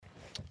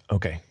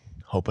Oké,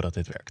 hopen dat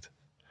dit werkt.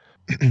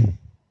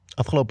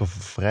 Afgelopen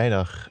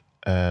vrijdag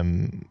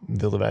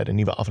wilden wij de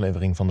nieuwe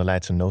aflevering van de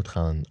Leidse Nood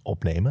gaan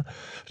opnemen.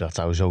 Dat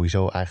zou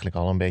sowieso eigenlijk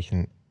al een beetje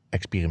een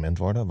experiment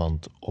worden.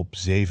 Want op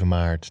 7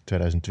 maart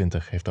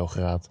 2020 heeft de Hoge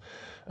Raad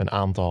een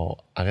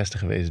aantal arresten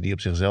gewezen die op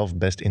zichzelf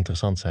best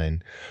interessant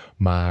zijn,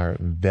 maar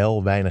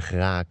wel weinig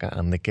raken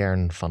aan de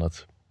kern van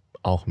het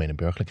algemene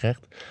burgerlijk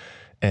recht.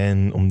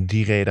 En om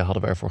die reden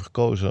hadden we ervoor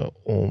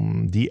gekozen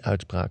om die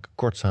uitspraak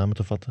kort samen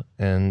te vatten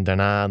en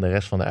daarna de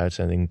rest van de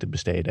uitzending te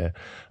besteden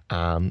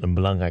aan een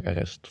belangrijk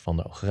arrest van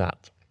de Hoge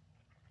Raad.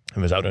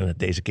 En we zouden het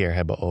deze keer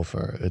hebben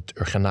over het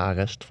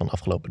Urgenda-arrest van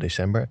afgelopen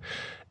december.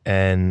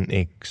 En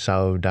ik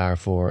zou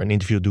daarvoor een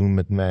interview doen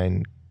met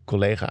mijn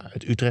collega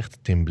uit Utrecht,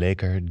 Tim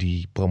Bleker,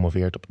 die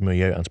promoveert op het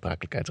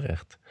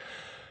milieuaansprakelijkheidsrecht.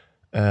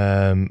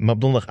 Maar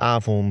op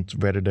donderdagavond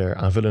werden er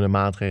aanvullende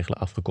maatregelen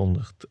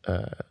afgekondigd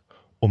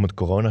om het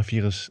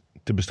coronavirus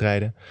te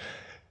bestrijden.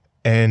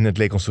 En het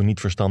leek ons toen niet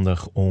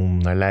verstandig om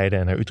naar Leiden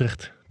en naar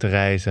Utrecht te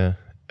reizen.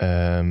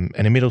 En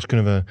inmiddels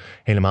kunnen we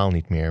helemaal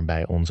niet meer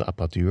bij onze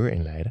apparatuur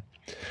in Leiden.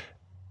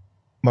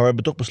 Maar we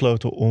hebben toch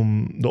besloten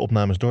om de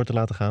opnames door te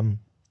laten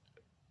gaan.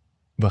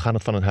 We gaan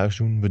het van het huis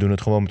doen. We doen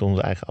het gewoon met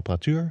onze eigen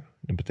apparatuur.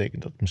 Dat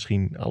betekent dat het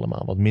misschien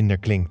allemaal wat minder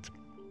klinkt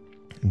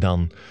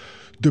dan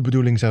de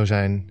bedoeling zou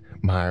zijn.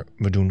 Maar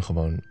we doen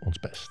gewoon ons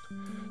best.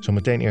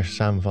 Zometeen eerst de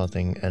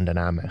samenvatting en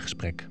daarna mijn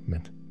gesprek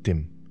met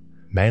Tim.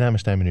 Mijn naam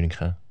is Tijmen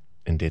Nuninga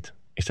en dit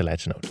is de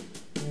Leidse Nood.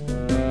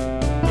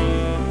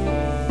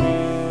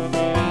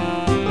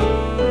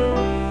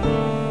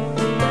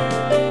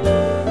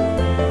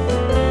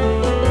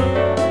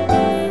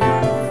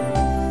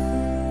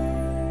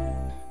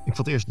 Ik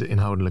vat eerst de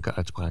inhoudelijke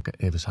uitspraken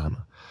even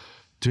samen.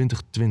 2020-385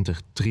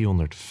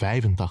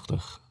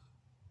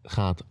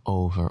 gaat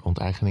over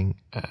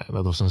onteigening.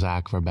 Dat was een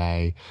zaak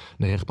waarbij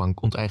de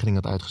rechtbank onteigening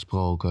had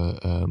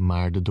uitgesproken,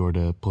 maar de door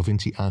de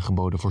provincie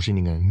aangeboden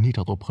voorzieningen niet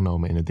had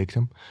opgenomen in het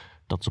dictum.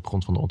 Dat is op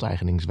grond van de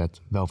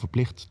onteigeningswet wel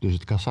verplicht, dus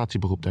het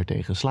cassatieberoep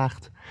daartegen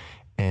slaagt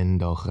en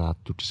de Hoge Raad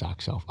doet de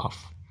zaak zelf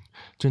af.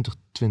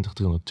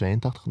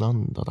 2020-382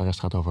 dan. Dat arrest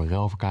gaat over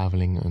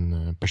ruilverkaveling.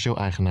 Een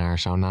perceeleigenaar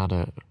zou na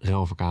de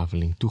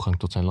ruilverkaveling toegang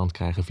tot zijn land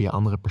krijgen via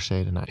andere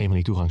percelen. Nou, een van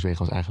die toegangswegen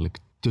was eigenlijk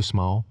te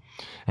smal.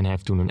 En hij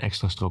heeft toen een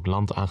extra strook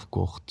land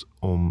aangekocht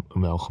om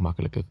wel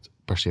gemakkelijk het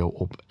perceel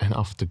op en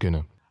af te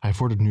kunnen. Hij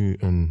vordert nu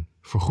een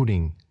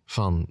vergoeding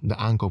van de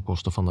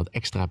aankoopkosten van dat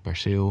extra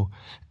perceel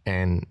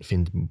en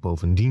vindt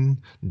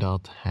bovendien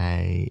dat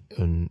hij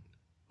een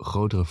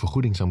grotere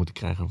vergoeding zou moeten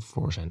krijgen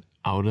voor zijn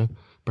oude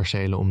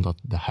percelen, omdat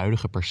de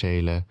huidige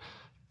percelen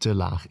te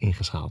laag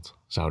ingeschaald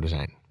zouden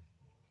zijn.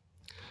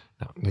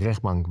 Nou, de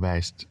rechtbank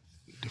wijst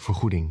de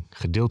vergoeding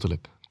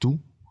gedeeltelijk toe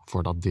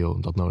voor dat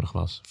deel dat nodig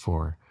was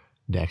voor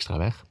de extra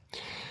weg.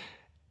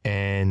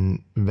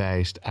 En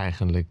wijst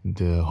eigenlijk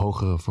de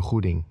hogere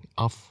vergoeding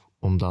af,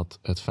 omdat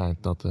het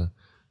feit dat de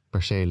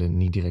percelen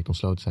niet direct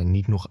ontsloten zijn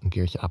niet nog een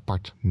keertje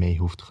apart mee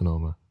hoeft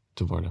genomen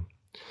te worden.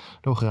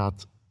 De Hoge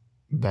Raad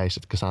wijst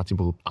het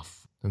cassatieberoep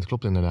af. En het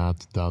klopt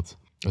inderdaad dat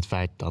het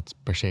feit dat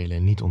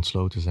percelen niet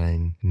ontsloten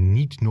zijn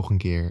niet nog een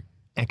keer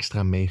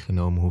extra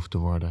meegenomen hoeft te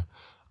worden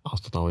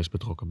als dat al is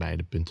betrokken bij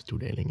de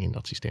puntentoedeling in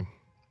dat systeem.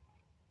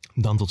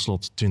 Dan tot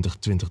slot 2020-391.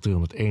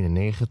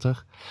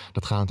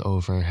 Dat gaat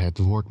over het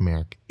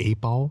woordmerk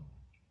EPAL.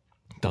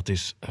 Dat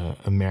is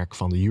een merk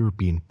van de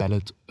European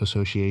Pallet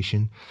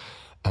Association.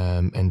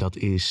 En dat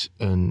is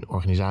een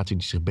organisatie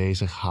die zich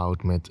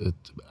bezighoudt met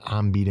het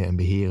aanbieden en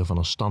beheren van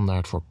een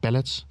standaard voor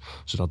pallets,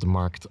 zodat de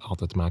markt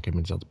altijd te maken heeft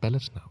met dezelfde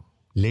pallets. Nou,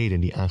 leden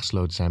die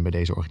aangesloten zijn bij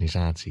deze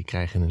organisatie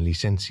krijgen een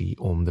licentie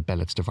om de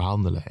pallets te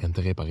verhandelen en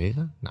te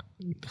repareren. Nou,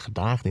 de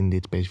gedaagde in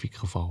dit specifieke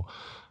geval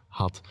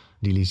had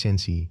die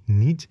licentie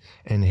niet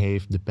en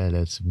heeft de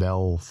pallets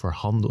wel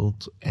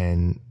verhandeld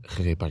en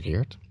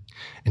gerepareerd.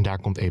 En daar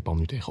komt EPAL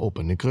nu tegen op.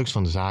 En de crux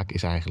van de zaak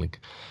is eigenlijk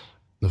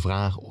de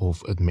vraag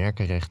of het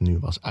merkenrecht nu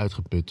was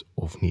uitgeput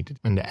of niet.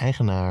 En de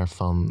eigenaar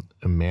van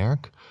een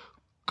merk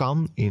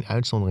kan in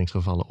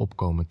uitzonderingsgevallen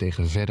opkomen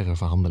tegen verdere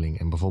verhandeling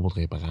en bijvoorbeeld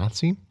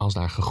reparatie, als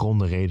daar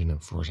gegronde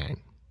redenen voor zijn.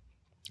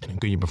 En dan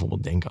kun je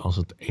bijvoorbeeld denken als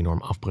het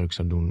enorm afbreuk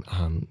zou doen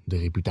aan de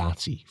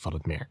reputatie van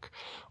het merk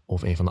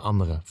of een van de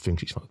andere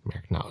functies van het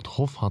merk. Nou, het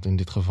Hof had in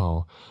dit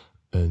geval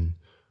een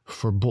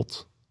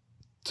verbod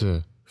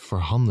te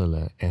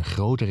verhandelen en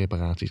grote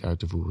reparaties uit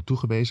te voeren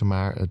toegewezen,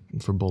 maar het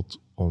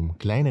verbod om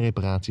kleine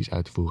reparaties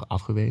uit te voeren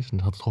afgewezen.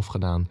 Dat had het Hof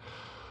gedaan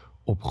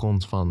op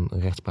grond van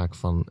rechtspraak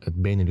van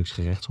het Benelux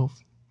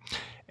gerechtshof.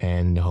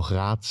 En de Hoge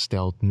Raad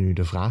stelt nu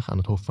de vraag aan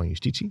het Hof van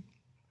Justitie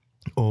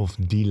of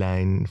die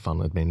lijn van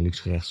het Benelux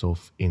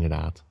gerechtshof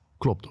inderdaad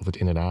klopt. Of het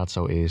inderdaad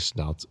zo is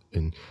dat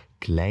een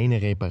kleine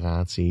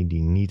reparatie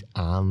die niet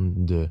aan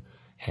de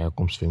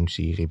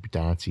herkomstfunctie,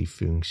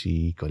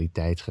 reputatiefunctie,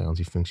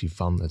 kwaliteitsgarantiefunctie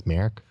van het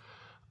merk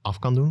af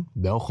kan doen,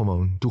 wel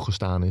gewoon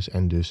toegestaan is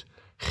en dus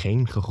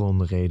geen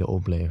gegronde reden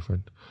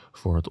oplevert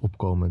voor het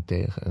opkomen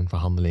tegen een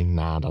verhandeling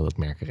nadat het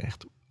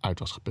merkenrecht uit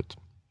was geput.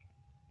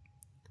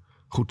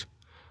 Goed,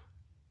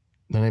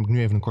 dan neem ik nu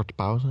even een korte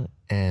pauze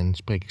en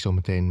spreek ik zo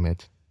meteen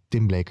met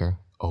Tim Bleker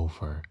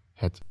over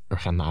het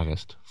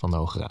urgentenarrest van de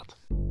Hoge Raad.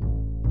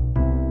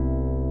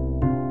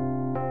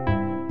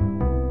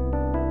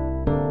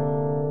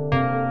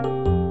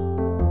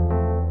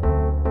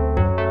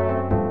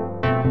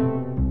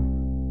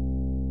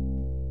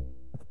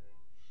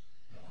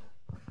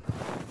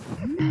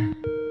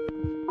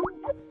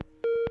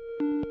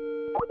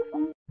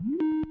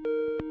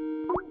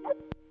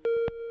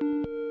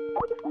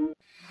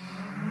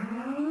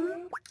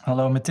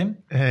 Hallo met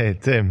Tim. Hey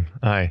Tim,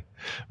 hi,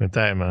 met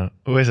Tijmen.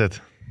 Hoe is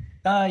het?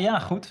 Ja,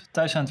 goed.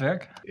 Thuis aan het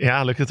werk.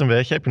 Ja, lukt het een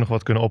beetje? Heb je nog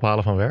wat kunnen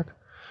ophalen van werk?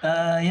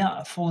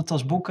 Ja, volle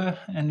tas boeken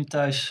en nu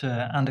thuis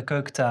aan de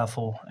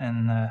keukentafel.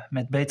 En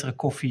met betere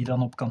koffie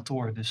dan op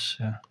kantoor. Dus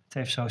het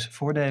heeft zo zijn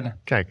voordelen.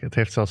 Kijk, het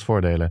heeft zelfs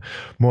voordelen.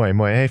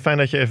 Mooi. Hey, fijn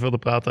dat je even wilde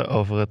praten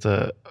over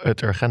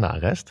het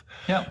urgentenarrest.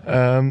 Ja.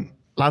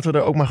 Laten we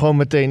er ook maar gewoon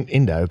meteen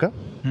induiken.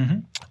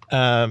 Mm-hmm.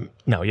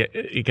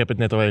 Ik heb het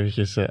net al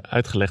eventjes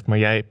uitgelegd, maar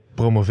jij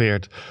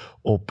promoveert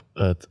op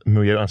het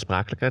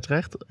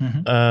milieuaansprakelijkheidsrecht.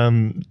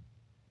 Mm-hmm.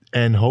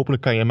 En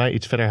hopelijk kan je mij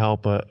iets verder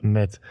helpen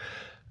met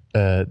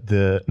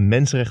de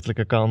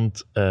mensenrechtelijke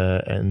kant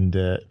en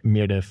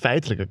meer de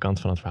feitelijke kant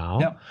van het verhaal.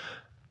 Ja.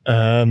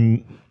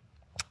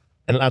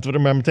 En laten we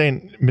er maar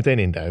meteen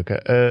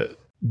induiken.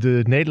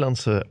 De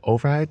Nederlandse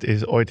overheid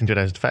is ooit in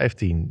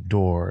 2015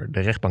 door de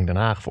rechtbank Den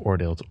Haag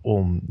veroordeeld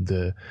om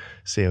de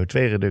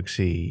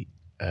CO2-reductie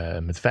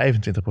met 25%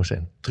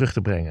 terug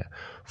te brengen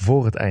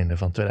voor het einde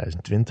van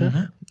 2020.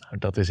 Mm-hmm. Nou,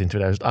 dat is in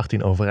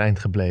 2018 overeind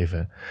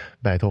gebleven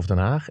bij het Hof Den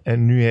Haag.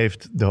 En nu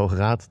heeft de Hoge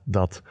Raad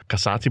dat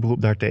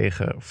cassatieberoep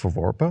daartegen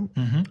verworpen.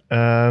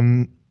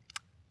 Mm-hmm.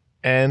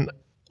 En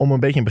om een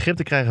beetje een begrip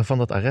te krijgen van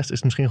dat arrest is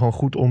het misschien gewoon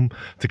goed om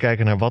te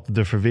kijken naar wat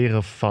de verweren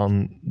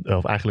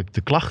of eigenlijk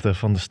de klachten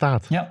van de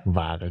staat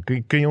waren.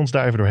 Kun je ons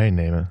daar even doorheen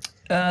nemen?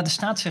 De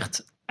staat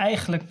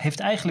heeft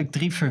eigenlijk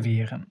 3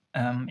 verweren.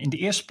 In de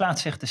eerste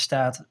plaats zegt de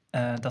staat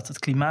dat het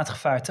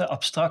klimaatgevaar te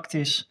abstract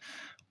is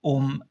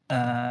om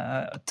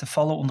te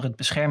vallen onder het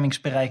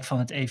beschermingsbereik van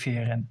het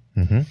EVRM.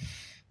 Mm-hmm.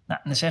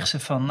 Nou, dan zeggen ze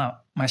van,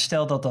 maar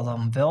stel dat dat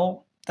dan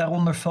wel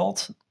daaronder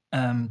valt,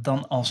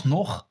 dan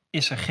alsnog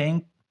is er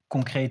geen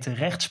concrete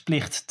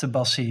rechtsplicht te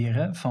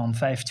baseren van 25%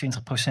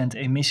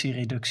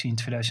 emissiereductie in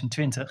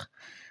 2020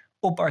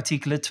 op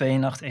artikelen 2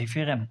 en 8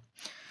 EVRM.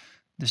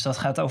 Dus dat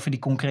gaat over die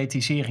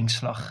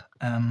concretiseringsslag.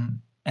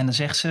 En dan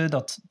zegt ze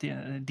dat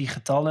die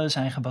getallen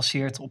zijn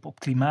gebaseerd op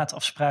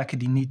klimaatafspraken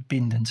die niet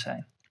bindend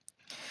zijn.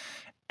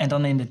 En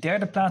dan in de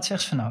derde plaats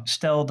zegt ze van,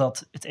 stel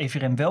dat het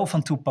EVRM wel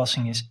van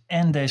toepassing is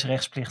en deze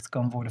rechtsplicht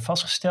kan worden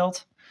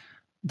vastgesteld,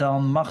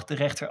 dan mag de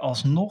rechter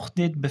alsnog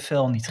dit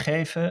bevel niet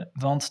geven,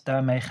 want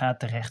daarmee gaat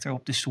de rechter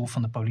op de stoel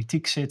van de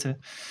politiek zitten.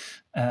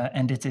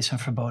 En dit is een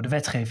verboden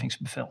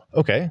wetgevingsbevel.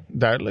 Oké,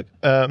 duidelijk.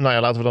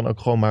 Laten we dan ook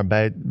gewoon maar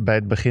bij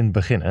het begin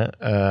beginnen.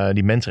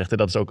 Die mensenrechten,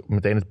 dat is ook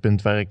meteen het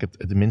punt waar ik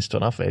het minst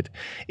van af weet.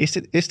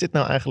 Is dit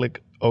nou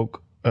eigenlijk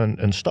ook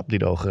een stap die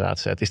de Hoge Raad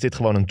zet? Is dit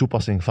gewoon een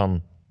toepassing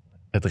van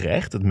het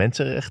recht, het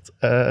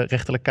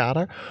mensenrechtelijk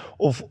kader?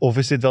 Of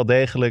is dit wel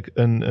degelijk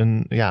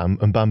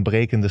een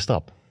baanbrekende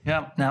stap?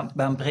 Ja,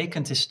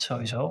 baanbrekend is het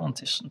sowieso, want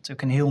het is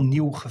natuurlijk een heel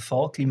nieuw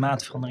geval.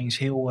 Klimaatverandering is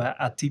heel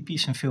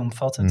atypisch en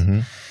veelomvattend.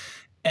 Mm-hmm.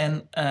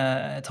 En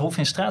het Hof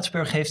in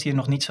Straatsburg heeft hier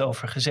nog niets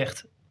over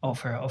gezegd,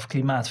 over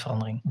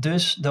klimaatverandering.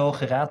 Dus de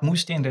Hoge Raad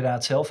moest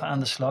inderdaad zelf aan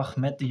de slag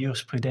met de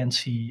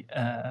jurisprudentie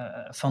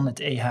van het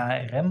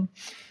EHRM.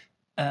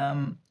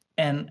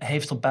 En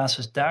heeft op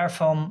basis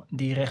daarvan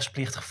die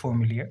rechtsplicht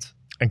geformuleerd.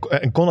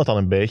 En kon dat dan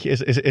een beetje?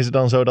 Is het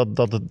dan zo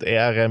dat het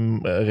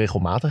ERM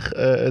regelmatig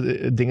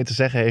dingen te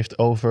zeggen heeft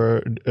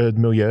over het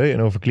milieu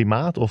en over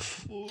klimaat?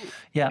 Of?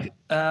 Ja,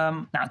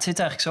 het zit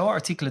eigenlijk zo.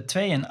 Artikelen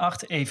 2 en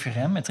 8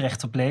 EVRM, het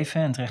recht op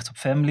leven en het recht op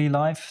family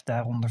life,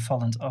 daaronder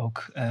vallend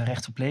ook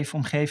recht op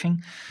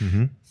leefomgeving,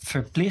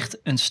 verplicht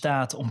een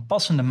staat om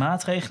passende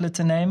maatregelen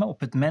te nemen op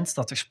het moment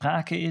dat er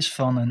sprake is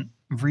van een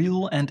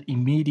real and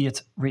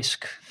immediate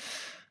risk.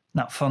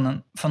 Nou,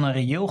 van een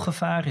reëel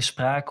gevaar is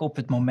sprake op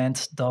het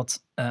moment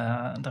dat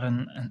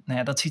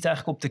dat ziet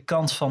eigenlijk op de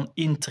kans van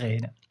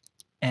intreden.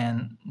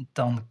 En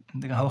dan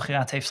de Hoge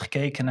Raad heeft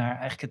gekeken naar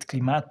eigenlijk het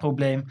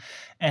klimaatprobleem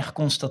en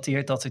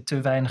geconstateerd dat er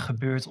te weinig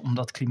gebeurt om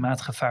dat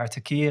klimaatgevaar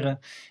te keren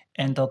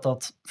en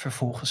dat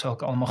vervolgens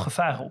ook allemaal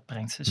gevaren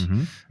opbrengt. Dus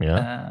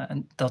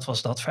dat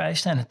was dat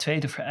vereiste. En het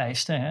tweede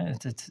vereiste,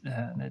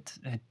 het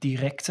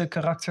directe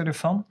karakter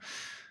ervan,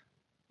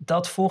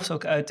 dat volgt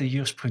ook uit de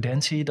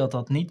jurisprudentie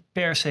dat niet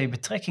per se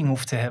betrekking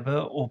hoeft te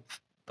hebben op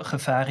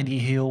gevaren die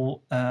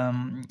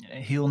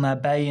heel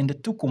nabij in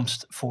de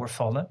toekomst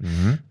voorvallen.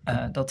 Mm-hmm.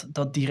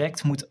 Dat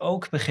direct moet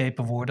ook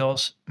begrepen worden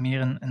als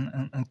meer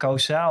een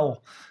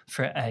kausaal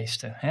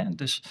vereiste. Hè?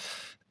 Dus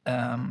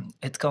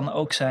het kan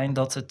ook zijn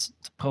dat het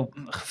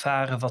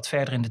gevaren wat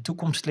verder in de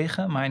toekomst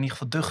liggen, maar in ieder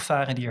geval de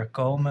gevaren die er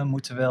komen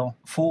moeten wel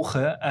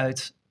volgen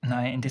uit,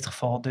 in dit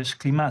geval dus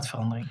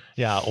klimaatverandering.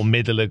 Ja,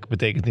 onmiddellijk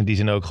betekent in die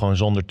zin ook gewoon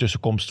zonder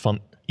tussenkomst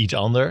van iets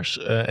anders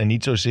en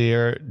niet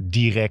zozeer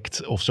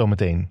direct of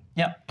zometeen.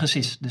 Ja,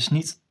 precies. Dus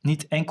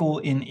niet enkel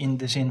in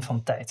de zin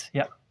van tijd.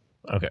 Ja.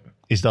 Oké.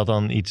 Is dat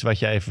dan iets wat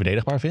jij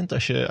verdedigbaar vindt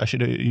als je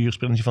de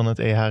jurisprudentie van het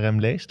EHRM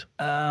leest?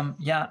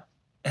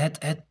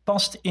 Het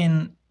past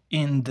in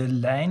de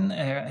lijn.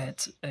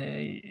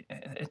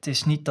 Het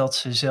is niet dat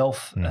ze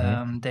zelf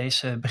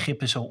deze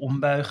begrippen zo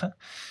ombuigen.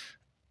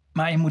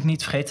 Maar je moet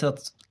niet vergeten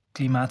dat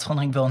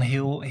klimaatverandering wel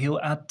een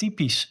heel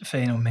atypisch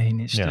fenomeen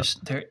is. Ja. Dus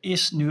er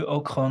is nu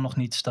ook gewoon nog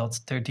niets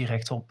dat er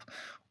direct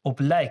op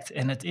lijkt.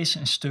 En het is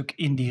een stuk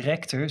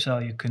indirecter,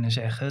 zou je kunnen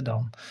zeggen,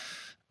 dan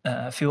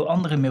veel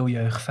andere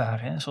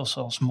milieugevaren. Hè?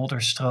 Zoals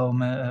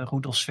modderstromen,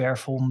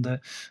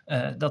 roedelzwerfhonden.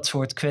 Dat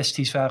soort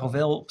kwesties waar al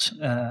wel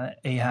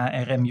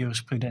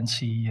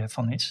EHRM-jurisprudentie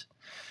van is.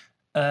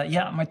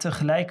 Maar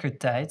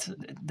tegelijkertijd,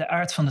 de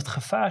aard van het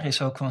gevaar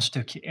is ook wel een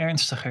stukje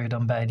ernstiger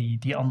dan bij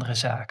die andere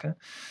zaken.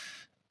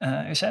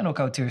 Er zijn ook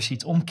auteurs die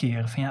het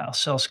omkeren van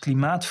als zelfs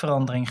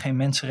klimaatverandering geen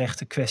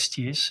mensenrechten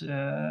kwestie is,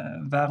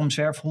 waarom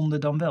zwerfhonden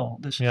dan wel?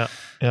 Dus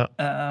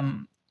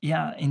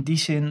in die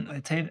zin,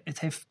 het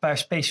heeft een paar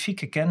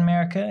specifieke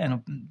kenmerken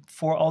en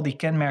voor al die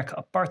kenmerken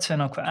apart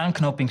zijn ook weer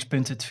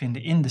aanknopingspunten te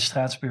vinden in de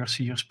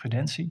Straatsburgse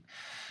jurisprudentie.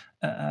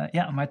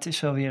 Maar het is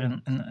wel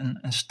weer een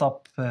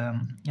stap.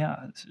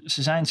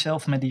 Ze zijn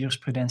zelf met de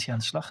jurisprudentie aan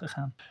de slag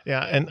gegaan.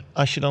 Ja, en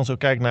als je dan zo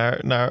kijkt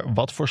naar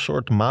wat voor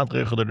soort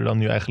maatregelen er dan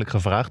nu eigenlijk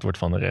gevraagd wordt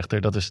van de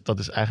rechter. Dat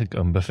is eigenlijk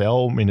een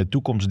bevel om in de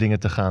toekomst dingen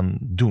te gaan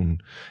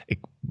doen. Ik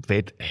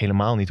weet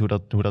helemaal niet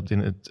hoe dat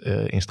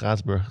in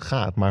Straatsburg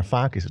gaat. Maar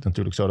vaak is het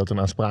natuurlijk zo dat een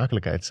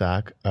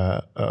aansprakelijkheidszaak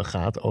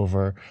gaat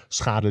over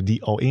schade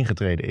die al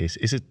ingetreden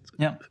is.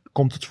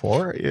 Komt het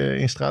voor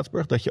in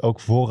Straatsburg dat je ook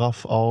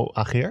vooraf al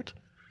ageert?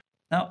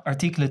 Nou,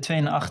 artikelen 2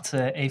 en 8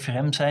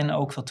 EVRM zijn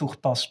ook wel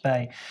toegepast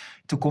bij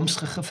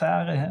toekomstige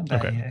gevaren. Hè?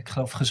 Bij, ik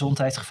geloof,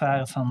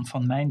 gezondheidsgevaren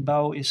van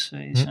mijnbouw is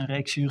een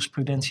reeks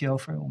jurisprudentie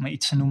over, om maar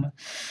iets te noemen.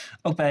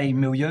 Ook bij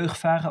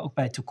milieugevaren, ook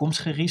bij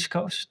toekomstige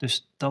risico's.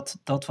 Dus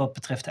dat wat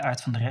betreft de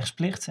aard van de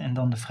rechtsplicht. En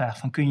dan de vraag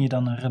van, kun je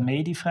dan een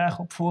remedie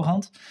vragen op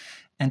voorhand?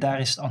 En daar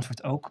is het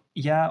antwoord ook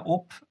ja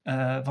op,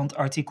 want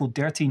artikel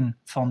 13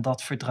 van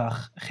dat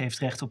verdrag geeft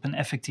recht op een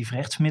effectief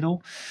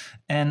rechtsmiddel.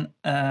 En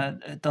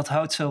dat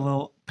houdt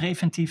zowel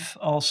preventief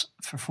als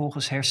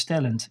vervolgens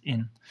herstellend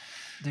in.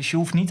 Dus je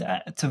hoeft niet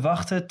te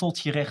wachten tot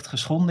je recht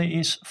geschonden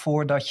is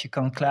voordat je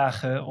kan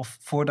klagen of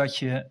voordat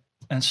je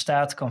een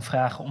staat kan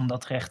vragen om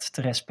dat recht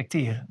te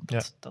respecteren.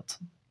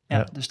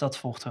 Dus dat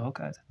volgt er ook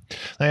uit.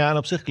 Nou ja, en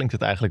op zich klinkt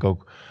het eigenlijk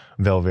ook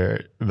wel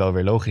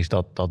weer logisch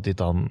dat dit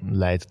dan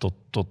leidt tot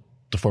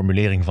de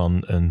formulering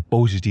van een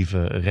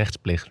positieve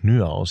rechtsplicht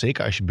nu al.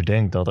 Zeker als je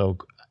bedenkt dat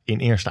ook in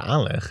eerste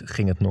aanleg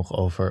ging het nog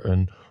over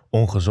een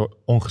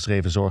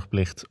ongeschreven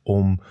zorgplicht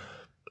om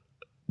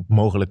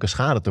mogelijke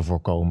schade te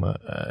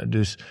voorkomen.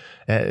 Dus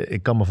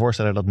ik kan me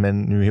voorstellen dat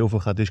men nu heel veel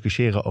gaat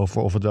discussiëren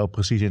over of het wel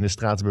precies in de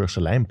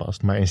Straatsburgse lijn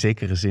past. Maar in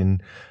zekere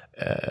zin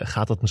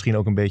gaat dat misschien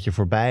ook een beetje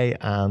voorbij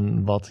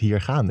aan wat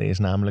hier gaande is.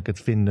 Namelijk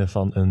het vinden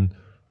van een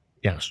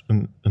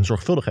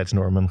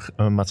zorgvuldigheidsnorm,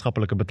 een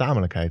maatschappelijke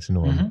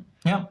betamelijkheidsnorm. Mm-hmm.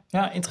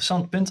 Ja,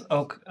 interessant punt.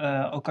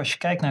 Ook als je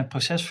kijkt naar het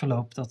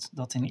procesverloop,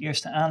 dat in de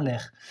eerste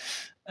aanleg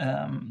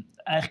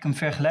eigenlijk een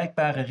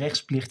vergelijkbare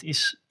rechtsplicht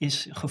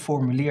is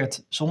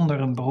geformuleerd zonder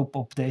een beroep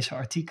op deze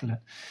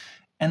artikelen.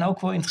 En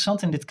ook wel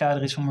interessant in dit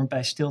kader is om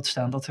erbij stil te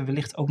staan dat er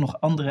wellicht ook nog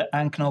andere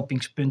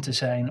aanknopingspunten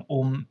zijn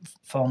om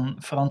van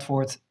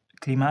verantwoord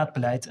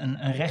klimaatbeleid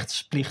een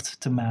rechtsplicht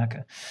te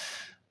maken.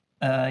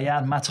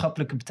 De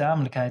maatschappelijke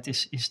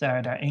betamelijkheid is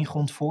daar één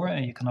grond voor.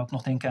 Je kan ook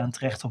nog denken aan het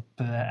recht op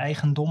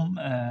eigendom.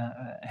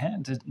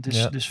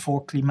 Dus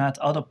voor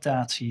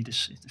klimaatadaptatie.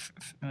 Dus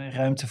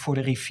ruimte voor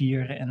de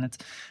rivieren en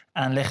het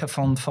aanleggen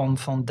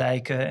van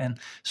dijken. En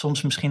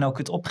soms misschien ook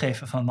het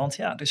opgeven van land.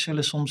 Ja, er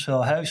zullen soms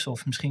wel huizen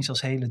of misschien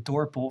zelfs hele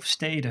dorpen of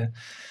steden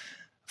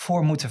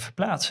voor moeten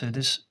verplaatsen.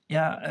 Dus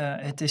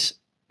het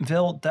is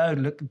wel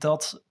duidelijk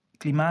dat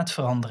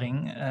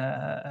klimaatverandering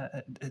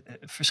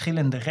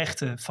verschillende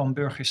rechten van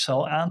burgers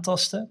zal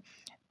aantasten.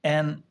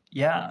 En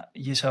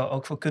je zou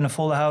ook wel kunnen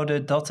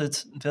volhouden dat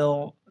het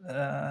wel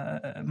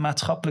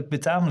maatschappelijk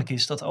betamelijk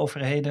is dat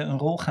overheden een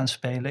rol gaan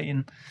spelen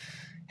in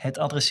het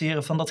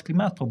adresseren van dat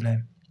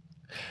klimaatprobleem.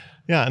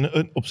 Ja,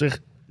 en op zich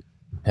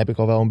heb ik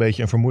al wel een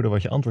beetje een vermoeden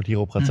wat je antwoord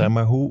hierop gaat zijn.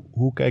 Maar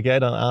hoe kijk jij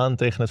dan aan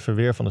tegen het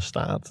verweer van de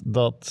staat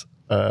dat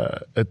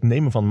het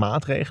nemen van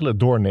maatregelen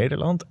door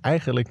Nederland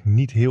eigenlijk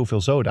niet heel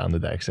veel zoden aan de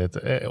dijk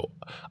zet?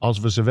 Als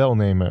we ze wel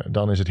nemen,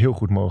 dan is het heel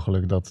goed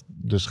mogelijk dat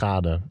de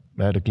schade,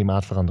 de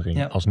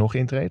klimaatverandering, alsnog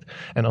intreedt.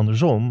 En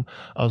andersom,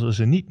 als we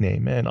ze niet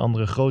nemen en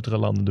andere grotere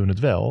landen doen het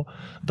wel,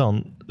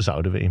 dan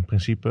zouden we in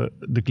principe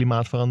de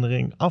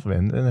klimaatverandering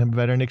afwenden en hebben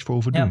wij er niks voor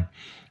hoeven doen.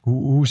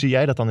 Hoe zie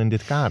jij dat dan in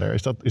dit kader?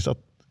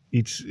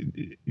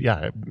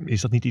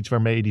 Is dat niet iets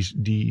waarmee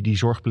je die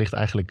zorgplicht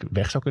eigenlijk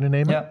weg zou kunnen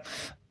nemen?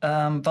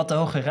 Wat de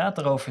Hoge Raad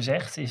erover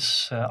zegt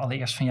is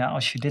allereerst van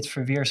als je dit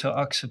verweer zou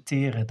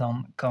accepteren,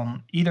 dan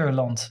kan ieder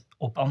land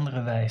op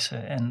andere wijze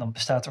en dan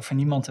bestaat er voor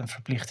niemand een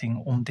verplichting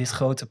om dit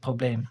grote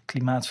probleem,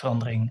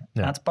 klimaatverandering,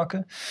 aan te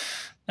pakken.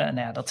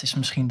 Dat is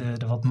misschien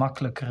de wat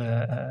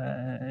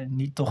makkelijkere,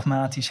 niet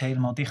dogmatisch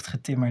helemaal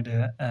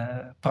dichtgetimmerde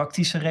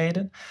praktische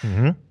reden.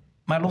 Mm-hmm.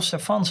 Maar los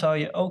daarvan zou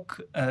je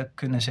ook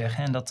kunnen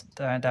zeggen,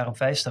 en daarop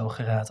wijst de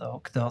Hoge Raad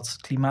ook, dat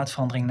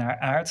klimaatverandering naar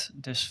aard,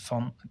 dus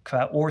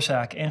qua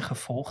oorzaak en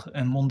gevolg,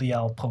 een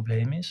mondiaal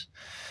probleem is.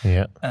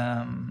 Ja.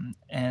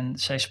 En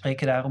zij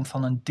spreken daarom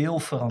van een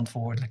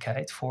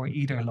deelverantwoordelijkheid voor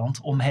ieder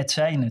land om het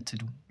zijne te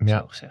doen,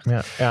 zo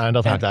gezegd. Ja, en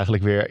dat haakt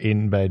eigenlijk weer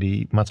in bij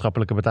die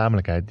maatschappelijke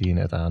betamelijkheid die je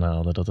net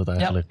aanhaalde. Dat het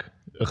eigenlijk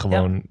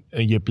gewoon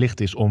je plicht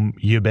is om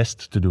je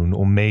best te doen,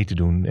 om mee te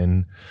doen.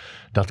 En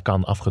dat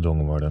kan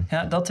afgedwongen worden.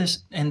 Ja,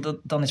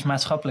 dan is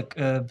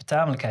maatschappelijke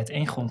betamelijkheid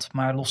één grond.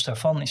 Maar los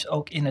daarvan is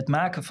ook in het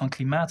maken van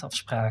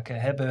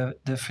klimaatafspraken hebben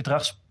de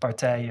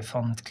verdragspartijen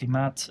van het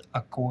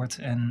klimaatakkoord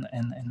en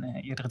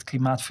eerder het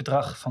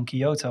klimaatverdrag van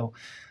Kyoto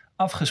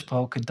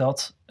afgesproken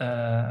dat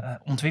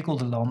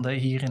ontwikkelde landen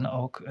hierin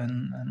ook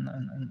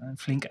een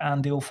flink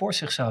aandeel voor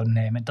zich zouden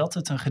nemen. Dat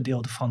het een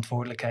gedeelde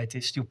verantwoordelijkheid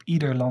is die op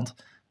ieder land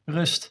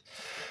rust.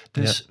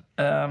 Dus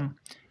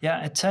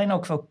het zijn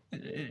ook wel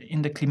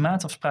in de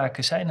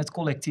klimaatafspraken zijn het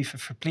collectieve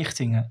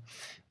verplichtingen.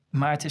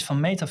 Maar het is van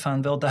meet af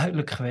aan wel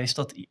duidelijk geweest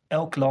dat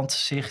elk land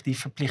zich die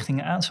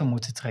verplichtingen aan zou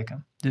moeten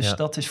trekken. Dus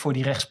dat is voor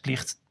die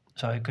rechtsplicht,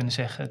 zou je kunnen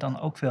zeggen, dan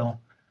ook wel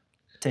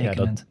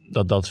tekenend.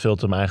 Ja, dat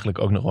vult hem eigenlijk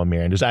ook nog wel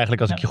meer. Dus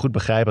eigenlijk, als ik je goed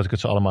begrijp, als ik het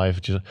zo allemaal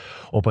eventjes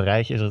op een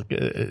rijtje, is dat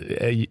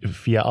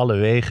via alle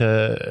wegen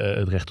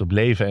het recht op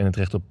leven en het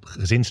recht op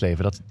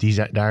gezinsleven,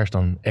 daar is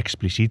dan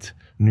expliciet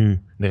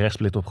nu de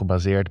rechtsplicht op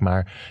gebaseerd.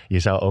 Maar je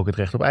zou ook het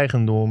recht op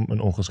eigendom, een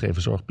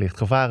ongeschreven zorgplicht,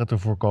 gevaren te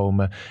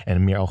voorkomen en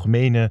een meer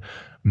algemene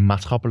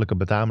maatschappelijke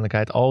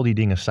betamelijkheid. Al die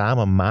dingen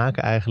samen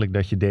maken eigenlijk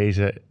dat je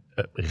deze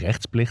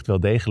rechtsplicht wel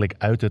degelijk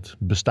uit het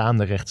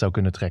bestaande recht zou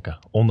kunnen trekken.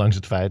 Ondanks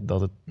het feit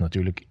dat het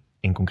natuurlijk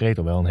in concreet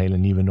al wel een hele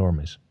nieuwe norm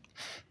is.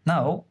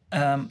 Nou,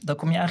 dan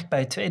kom je eigenlijk bij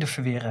het tweede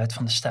verweer uit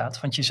van de staat.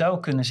 Want je zou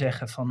kunnen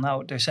zeggen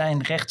van er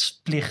zijn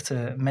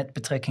rechtsplichten met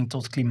betrekking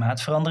tot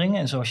klimaatverandering.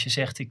 En zoals je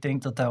zegt, ik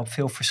denk dat daar op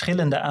veel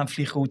verschillende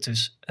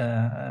aanvliegroutes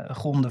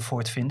gronden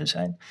voor te vinden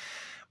zijn.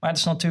 Maar het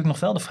is natuurlijk nog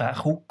wel de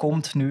vraag, hoe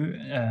komt nu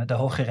de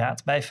Hoge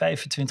Raad bij 25%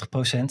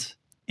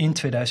 in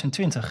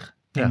 2020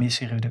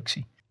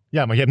 emissiereductie?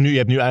 Ja, maar je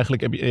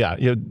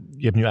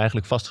hebt nu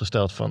eigenlijk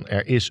vastgesteld van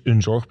er is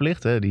een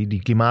zorgplicht. Hè?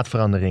 Die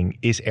klimaatverandering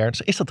is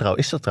ernstig. Is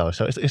dat trouwens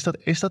zo?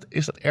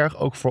 Is dat erg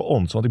ook voor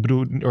ons? Want ik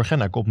bedoel,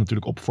 Urgenda komt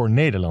natuurlijk op voor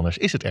Nederlanders.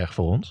 Is het erg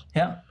voor ons?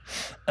 Ja,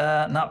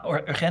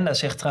 Urgenda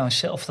zegt trouwens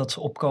zelf dat ze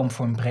opkomen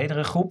voor een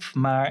bredere groep.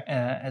 Maar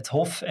het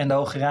Hof en de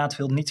Hoge Raad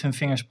wil niet hun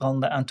vingers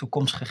branden aan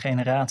toekomstige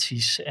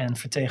generaties en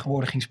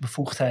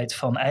vertegenwoordigingsbevoegdheid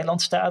van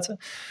eilandstaten.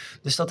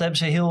 Dus dat hebben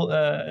ze heel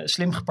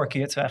slim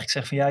geparkeerd.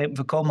 Eigenlijk zeggen van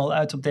we komen al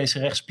uit op deze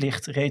rechtsplicht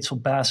reeds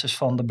op basis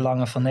van de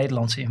belangen van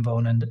Nederlandse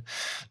inwonenden.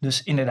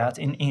 Dus inderdaad,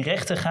 in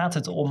rechten gaat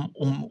het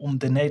om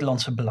de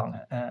Nederlandse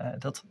belangen.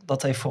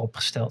 Dat heeft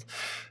vooropgesteld.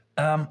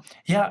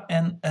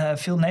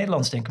 Veel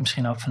Nederlanders denken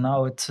misschien ook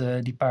van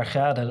die paar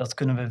graden, dat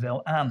kunnen we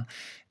wel aan.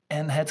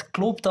 En het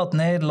klopt dat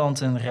Nederland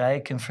een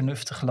rijk en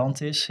vernuftig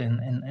land is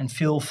en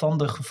veel van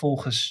de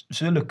gevolgen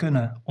zullen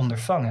kunnen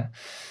ondervangen.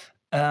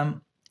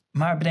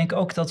 Maar bedenk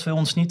ook dat we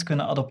ons niet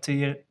kunnen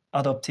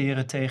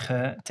adapteren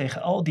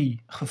tegen al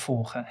die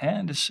gevolgen.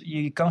 Hè? Dus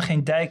je kan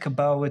geen dijken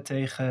bouwen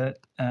tegen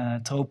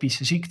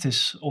tropische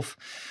ziektes of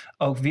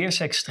ook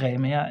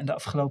weersextremen. Ja, in de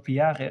afgelopen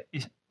jaren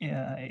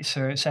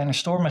zijn er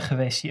stormen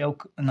geweest die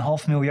ook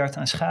 500 miljoen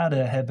aan schade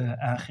hebben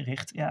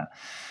aangericht. Ja,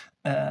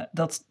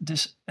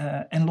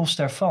 en los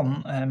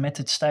daarvan, met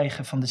het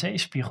stijgen van de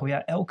zeespiegel,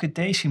 elke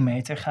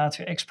decimeter gaat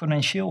weer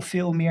exponentieel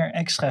veel meer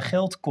extra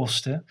geld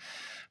kosten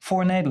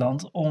voor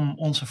Nederland om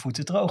onze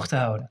voeten droog te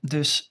houden.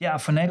 Dus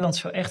voor Nederland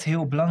is het wel echt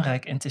heel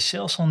belangrijk. En het is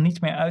zelfs al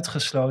niet meer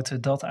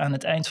uitgesloten dat aan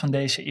het eind van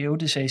deze eeuw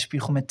de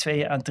zeespiegel met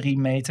 2 à 3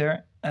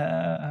 meter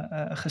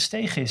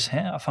gestegen is.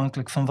 Hè?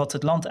 Afhankelijk van wat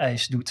het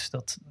landijs doet.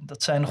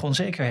 Dat zijn nog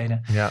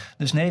onzekerheden. Ja.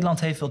 Dus Nederland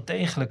heeft wel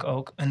degelijk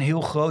ook een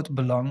heel groot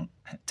belang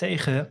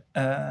tegen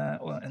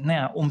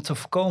om te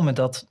voorkomen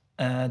dat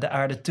de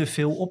aarde te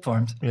veel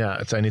opwarmt. Ja,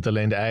 het zijn niet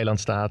alleen de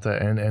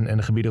eilandstaten en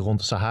de gebieden rond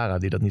de Sahara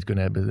die dat niet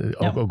kunnen hebben.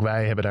 Ook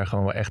wij hebben daar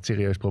gewoon wel echt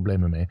serieus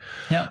problemen mee.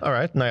 Ja.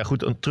 Alright, nou ja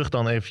goed, terug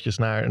dan eventjes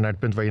naar het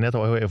punt waar je net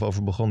al heel even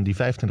over begon, die 25%.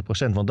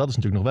 Want dat is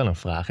natuurlijk nog wel een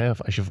vraag. Hè?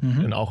 Als je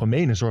een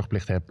algemene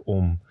zorgplicht hebt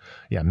om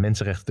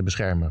mensenrechten te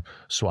beschermen,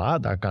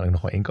 daar kan ik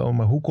nog wel in komen.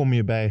 Maar hoe kom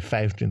je bij 25%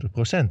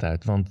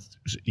 uit? Want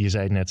je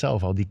zei het net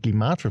zelf al, die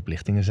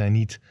klimaatverplichtingen zijn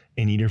niet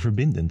in ieder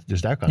verbindend.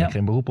 Dus daar kan ik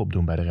geen beroep op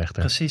doen bij de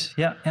rechter. Precies,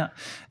 ja.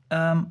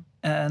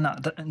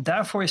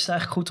 Daarvoor is het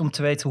eigenlijk goed om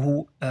te weten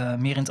hoe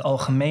meer in het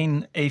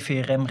algemeen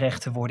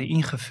EVRM-rechten worden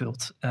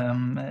ingevuld.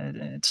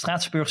 Het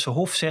Straatsburgse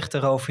Hof zegt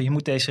erover, je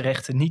moet deze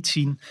rechten niet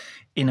zien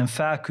in een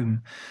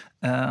vacuüm.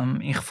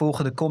 In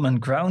gevolge de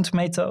common ground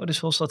methode,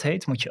 zoals dat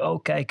heet, moet je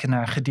ook kijken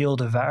naar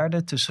gedeelde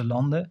waarden tussen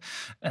landen,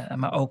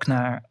 maar ook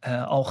naar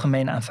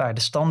algemeen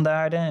aanvaarde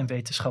standaarden en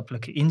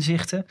wetenschappelijke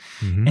inzichten.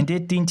 Mm-hmm. En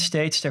dit dient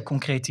steeds ter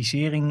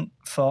concretisering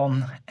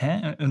van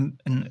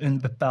een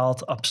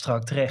bepaald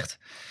abstract recht.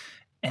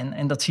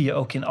 En dat zie je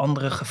ook in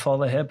andere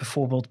gevallen. Hè?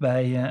 Bijvoorbeeld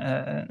bij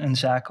een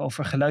zaak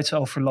over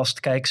geluidsoverlast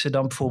kijken ze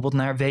dan bijvoorbeeld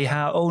naar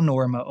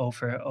WHO-normen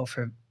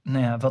over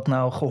wat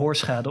nou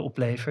gehoorschade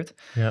oplevert.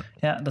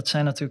 Ja, dat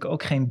zijn natuurlijk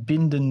ook geen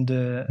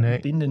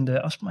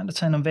bindende afspraken. Dat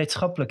zijn dan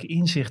wetenschappelijke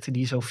inzichten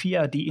die zo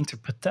via die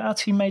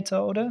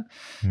interpretatiemethode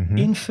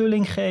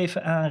invulling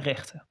geven aan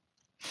rechten.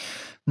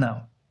 Nou,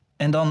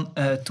 en dan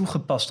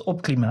toegepast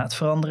op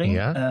klimaatverandering.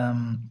 Ja.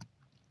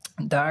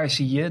 Daar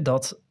zie je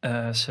dat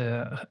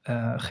ze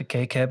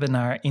gekeken hebben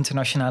naar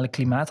internationale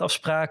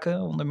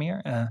klimaatafspraken onder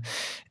meer.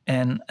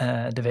 En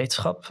de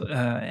wetenschap.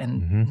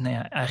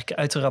 Eigenlijk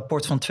uit een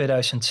rapport van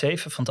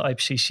 2007 van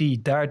het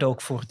IPCC... daar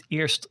dook voor het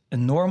eerst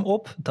een norm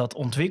op dat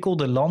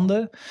ontwikkelde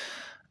landen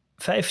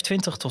 25-40%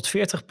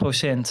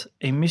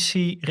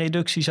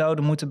 emissiereductie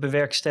zouden moeten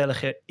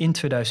bewerkstelligen in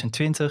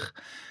 2020...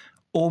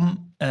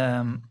 om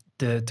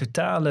de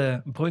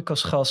totale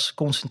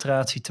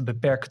broeikasgasconcentratie te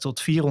beperken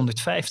tot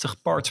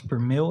 450 parts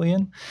per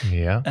million.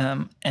 Ja.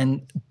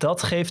 En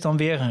dat geeft dan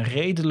weer een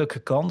redelijke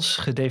kans,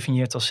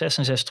 gedefinieerd als 66%,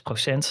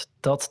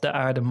 dat de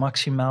aarde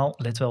maximaal,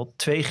 let wel,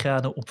 2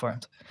 graden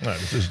opwarmt. Nou,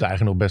 dat is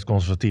eigenlijk nog best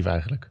conservatief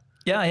eigenlijk.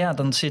 Ja,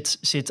 dan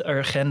zit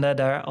agenda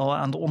daar al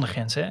aan de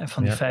ondergrens, hè,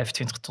 van die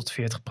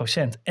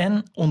 25-40%.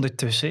 En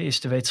ondertussen is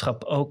de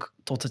wetenschap ook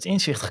tot het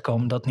inzicht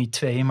gekomen dat niet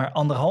 2, maar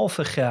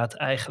 1,5 graad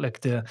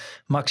eigenlijk de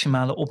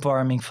maximale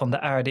opwarming van de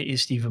aarde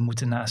is die we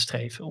moeten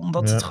nastreven.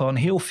 Omdat het gewoon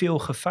heel veel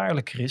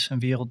gevaarlijker is, een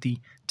wereld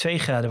die 2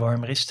 graden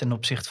warmer is ten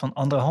opzichte van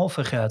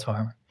 1,5 graad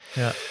warmer.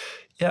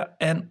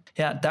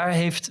 Ja, daar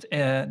heeft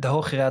de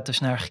Hoge Raad dus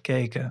naar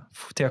gekeken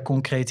ter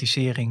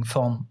concretisering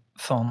van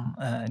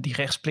die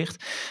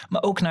rechtsplicht.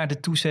 Maar ook naar de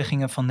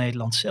toezeggingen van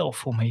Nederland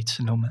zelf, om iets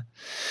te noemen.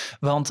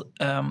 Want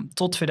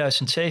tot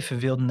 2007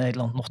 wilde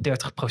Nederland nog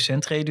 30%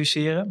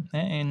 reduceren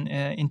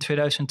in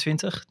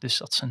 2020. Dus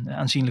dat is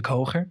aanzienlijk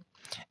hoger.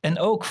 En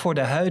ook voor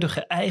de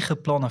huidige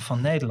eigen plannen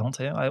van Nederland,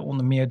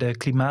 onder meer de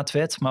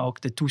Klimaatwet, maar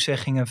ook de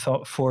toezeggingen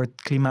voor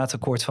het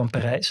Klimaatakkoord van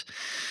Parijs,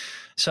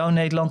 zou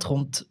Nederland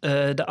rond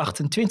de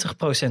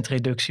 28%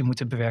 reductie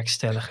moeten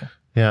bewerkstelligen.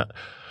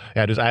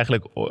 Ja, dus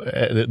eigenlijk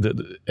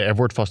er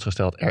wordt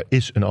vastgesteld, er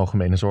is een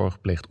algemene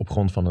zorgplicht op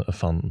grond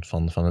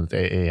van het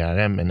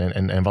ERM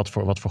en wat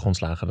voor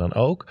grondslagen dan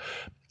ook.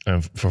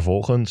 En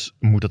vervolgens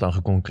moet dat dan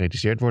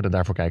geconcretiseerd worden.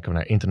 Daarvoor kijken we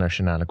naar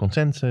internationale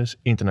consensus,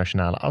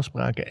 internationale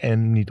afspraken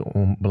en niet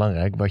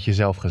onbelangrijk wat je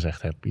zelf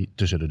gezegd hebt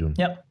te zullen doen.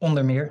 Ja,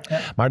 onder meer. Ja.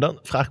 Maar dan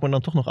vraag ik me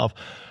dan toch nog af,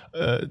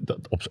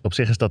 op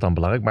zich is dat dan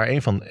belangrijk, maar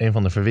een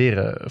van de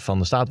verweren van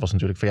de staat was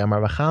natuurlijk van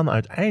maar we gaan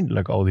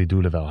uiteindelijk al die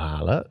doelen wel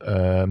halen,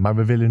 maar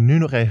we willen nu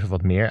nog even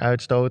wat meer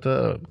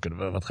uitstoten. Kunnen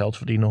we wat geld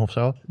verdienen of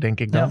zo, denk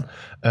ik dan.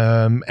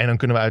 Ja. En dan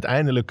kunnen we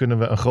uiteindelijk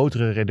een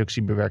grotere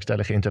reductie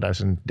bewerkstelligen in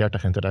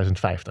 2030 en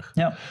 2050.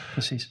 Ja,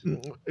 precies.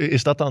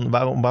 Is dat dan,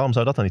 waarom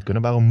zou dat dan niet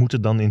kunnen? Waarom moet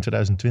het dan in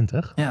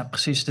 2020? Ja,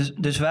 precies.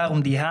 Dus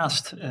waarom die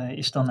haast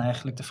is dan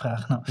eigenlijk de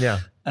vraag.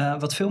 Nou,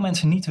 wat veel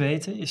mensen niet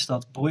weten is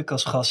dat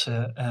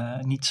broeikasgassen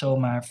niet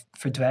zomaar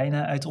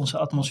verdwijnen uit onze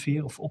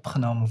atmosfeer of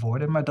opgenomen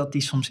worden, maar dat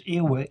die soms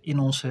eeuwen in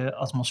onze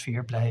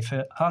atmosfeer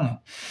blijven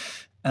hangen.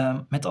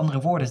 Met andere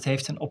woorden, het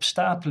heeft een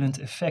opstapelend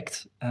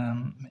effect.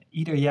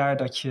 Ieder jaar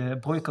dat je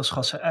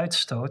broeikasgassen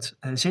uitstoot,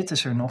 zitten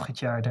ze er nog het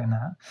jaar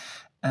daarna.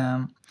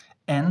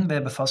 En we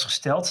hebben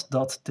vastgesteld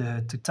dat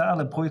de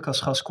totale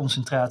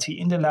broeikasgasconcentratie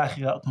in de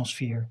lagere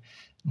atmosfeer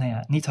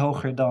niet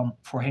hoger dan,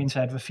 voorheen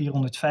zeiden we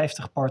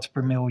 450 parts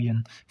per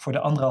million. Voor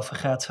de 1,5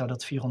 graad zou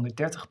dat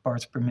 430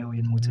 parts per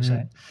million moeten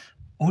zijn.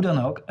 Hoe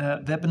dan ook,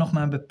 we hebben nog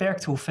maar een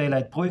beperkte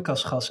hoeveelheid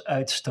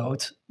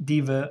broeikasgasuitstoot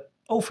die we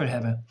over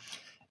hebben.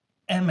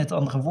 En met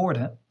andere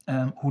woorden,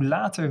 hoe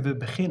later we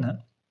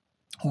beginnen,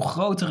 hoe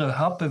grotere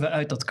happen we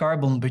uit dat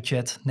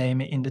carbonbudget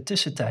nemen in de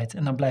tussentijd.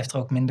 En dan blijft er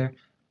ook minder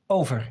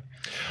over.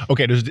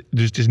 Oké, dus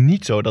het is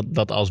niet zo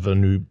dat als we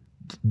nu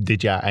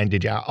eind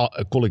dit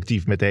jaar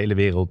collectief met de hele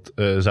wereld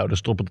zouden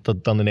stoppen, dat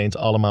het dan ineens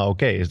allemaal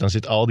oké is. Dan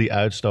zit al die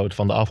uitstoot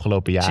van de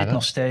afgelopen jaren zit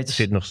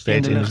nog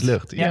steeds in de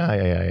lucht.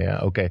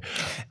 Ja, oké.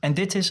 En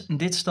dit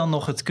is dan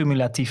nog het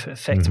cumulatieve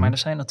effect. Maar er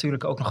zijn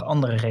natuurlijk ook nog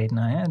andere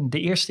redenen. Hè? De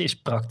eerste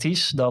is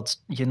praktisch,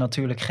 dat je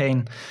natuurlijk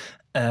geen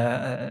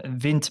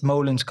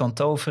windmolens kan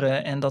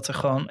toveren en dat er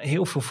gewoon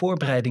heel veel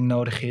voorbereiding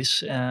nodig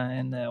is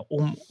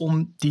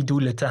om die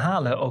doelen te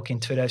halen, ook in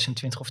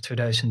 2020 of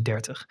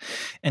 2030.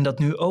 En dat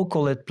nu ook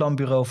al het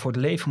Planbureau voor de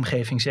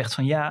Leefomgeving zegt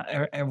van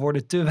er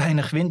worden te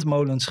weinig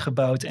windmolens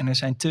gebouwd en er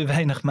zijn te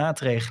weinig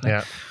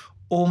maatregelen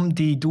om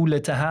die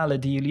doelen te halen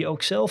die jullie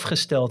ook zelf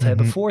gesteld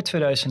hebben voor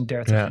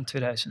 2030 en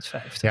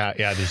 2050.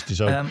 Ja,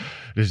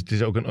 dus het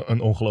is ook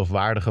een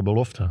ongeloofwaardige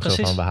belofte. Precies,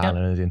 zo van we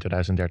halen het in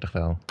 2030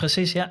 wel.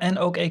 Precies, ja. En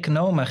ook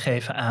economen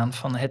geven aan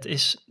van het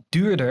is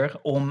duurder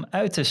om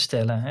uit te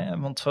stellen. Hè?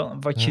 Want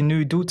wat je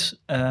nu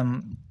doet,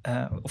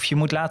 of je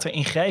moet later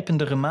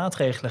ingrijpendere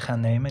maatregelen gaan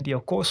nemen die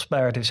ook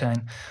kostbaarder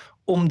zijn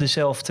om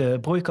dezelfde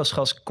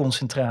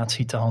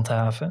broeikasgasconcentratie te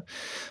handhaven.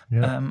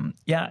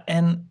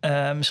 En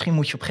misschien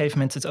moet je op een gegeven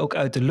moment het ook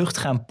uit de lucht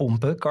gaan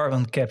pompen.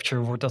 Carbon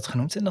capture wordt dat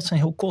genoemd. En dat is een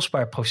heel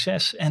kostbaar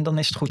proces. En dan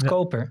is het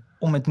goedkoper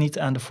om het niet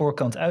aan de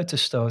voorkant uit te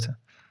stoten.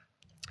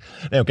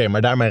 Nee, oké,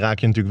 maar daarmee raak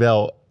je natuurlijk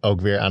wel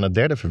ook weer aan het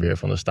derde verweer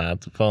van de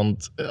staat.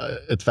 Want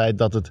het feit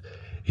dat het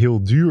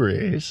heel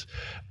duur is,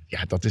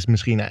 ja, dat is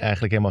misschien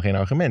eigenlijk helemaal geen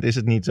argument. Is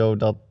het niet zo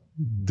dat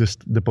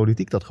de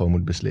politiek dat gewoon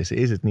moet beslissen?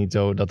 Is het niet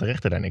zo dat de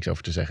rechter daar niks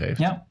over te zeggen heeft?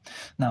 Ja,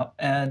 nou,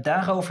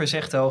 daarover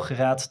zegt de Hoge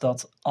Raad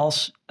dat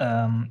als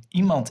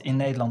iemand in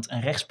Nederland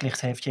een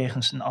rechtsplicht heeft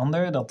jegens een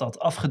ander, dat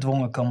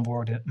afgedwongen kan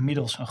worden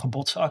middels een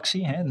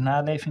gebodsactie, de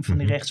naleving van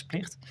die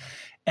rechtsplicht.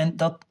 En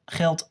dat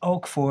geldt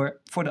ook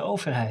voor de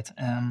overheid.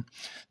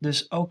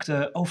 Dus ook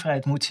de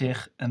overheid moet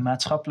zich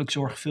maatschappelijk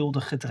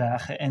zorgvuldig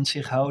gedragen en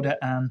zich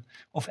houden aan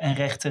en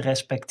rechten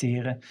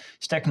respecteren.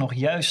 Sterker nog,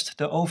 juist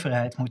de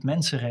overheid moet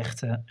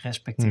mensenrechten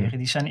respecteren.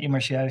 Die zijn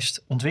immers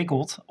juist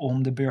ontwikkeld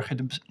om de burger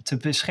te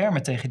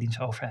beschermen tegen diens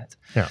overheid.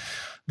 Ja.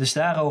 Dus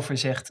daarover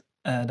zegt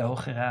de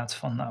Hoge Raad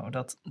van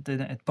dat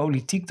het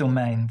politiek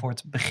domein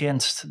wordt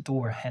begrensd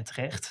door het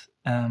recht.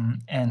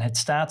 En het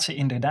staat ze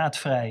inderdaad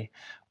vrij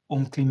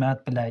om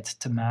klimaatbeleid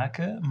te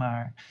maken,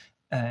 maar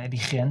die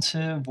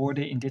grenzen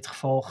worden in dit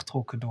geval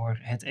getrokken door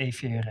het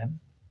EVRM.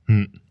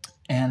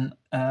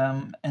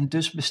 En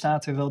dus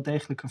bestaat er wel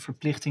degelijk een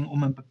verplichting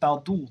om een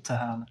bepaald doel te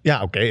halen.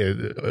 Ja, oké,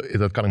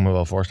 dat kan ik me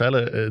wel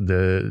voorstellen.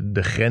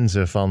 De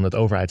grenzen van het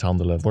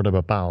overheidshandelen worden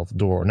bepaald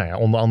door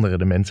onder andere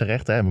de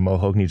mensenrechten. Hè. We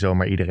mogen ook niet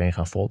zomaar iedereen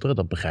gaan folteren,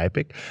 dat begrijp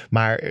ik.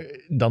 Maar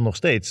dan nog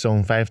steeds,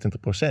 zo'n 25%,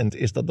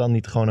 is dat dan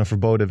niet gewoon een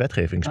verboden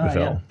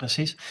wetgevingsbevel? Ja,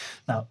 precies.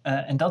 Nou,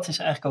 en dat is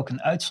eigenlijk ook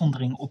een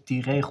uitzondering op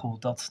die regel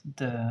dat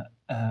de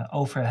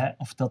overheid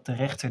of dat de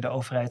rechter de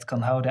overheid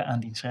kan houden aan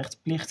diens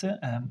rechtsplichten.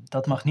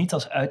 Dat mag niet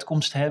als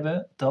uitkomst hebben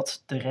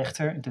dat de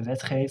rechter, de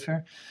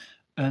wetgever,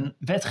 een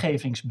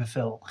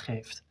wetgevingsbevel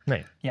geeft.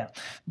 Nee. Ja.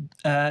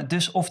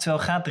 Dus oftewel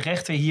gaat de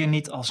rechter hier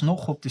niet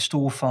alsnog op de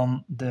stoel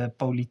van de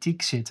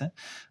politiek zitten.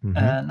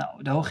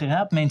 De Hoge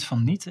Raad meent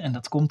van niet. En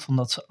dat komt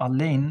omdat ze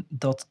alleen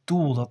dat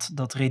doel,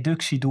 dat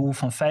reductiedoel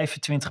van 25%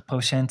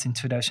 in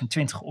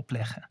 2020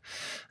 opleggen.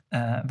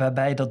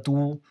 Waarbij dat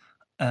doel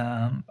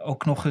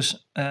ook nog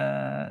eens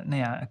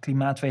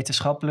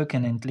klimaatwetenschappelijk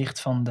en in het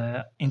licht van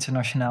de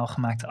internationaal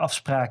gemaakte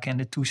afspraken en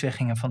de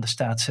toezeggingen van de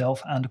staat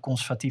zelf aan de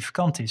conservatieve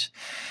kant is.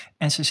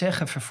 En ze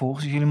zeggen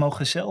vervolgens, jullie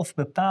mogen zelf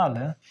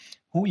bepalen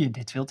hoe je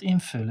dit wilt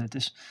invullen.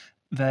 Dus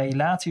wij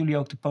laten jullie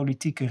ook de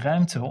politieke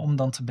ruimte om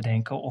dan te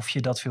bedenken of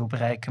je dat wil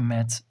bereiken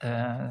met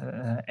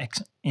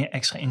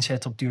extra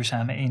inzet op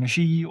duurzame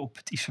energie, op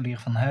het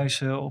isoleren van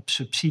huizen, op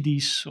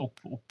subsidies,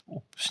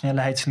 op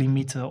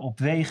snelheidslimieten, op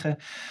wegen.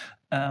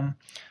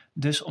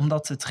 Dus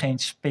omdat het geen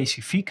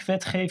specifiek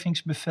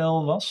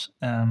wetgevingsbevel was,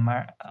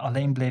 maar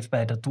alleen bleef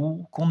bij dat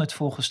doel, kon het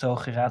volgens de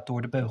Hoge Raad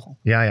door de beugel.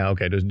 Ja,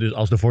 oké. Dus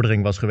als de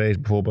vordering was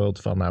geweest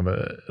bijvoorbeeld van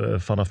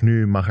vanaf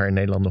nu mag er in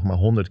Nederland nog maar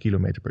 100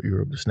 km per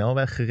uur op de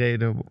snelweg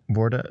gereden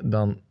worden,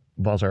 dan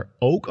was er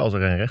ook, als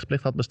er een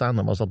rechtsplicht had bestaan,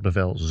 dan was dat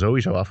bevel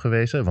sowieso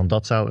afgewezen, want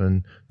dat zou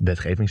een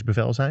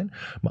wetgevingsbevel zijn.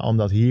 Maar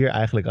omdat hier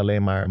eigenlijk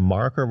alleen maar een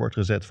marker wordt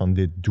gezet van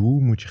dit doel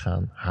moet je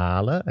gaan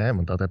halen,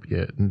 want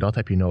dat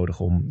heb je nodig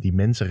om die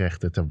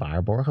mensenrechten te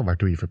waarborgen,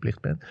 waartoe je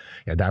verplicht bent.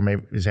 Ja,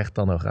 daarmee zegt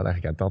dan ook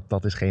eigenlijk,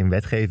 dat is geen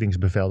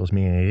wetgevingsbevel, dat is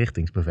meer een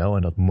richtingsbevel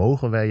en dat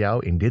mogen wij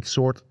jou in dit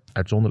soort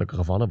uitzonderlijke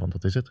gevallen, want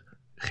dat is het,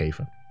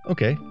 geven.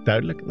 Oké,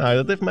 duidelijk. Nou,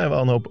 dat heeft mij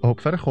wel een hoop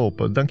verder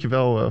geholpen.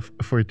 Dankjewel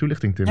voor je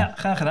toelichting, Tim. Ja,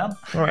 graag gedaan.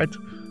 Alright.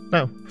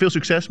 Nou, veel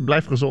succes,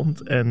 blijf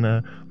gezond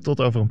en tot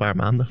over een paar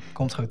maanden.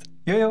 Komt goed.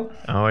 Jojo.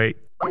 Hoi.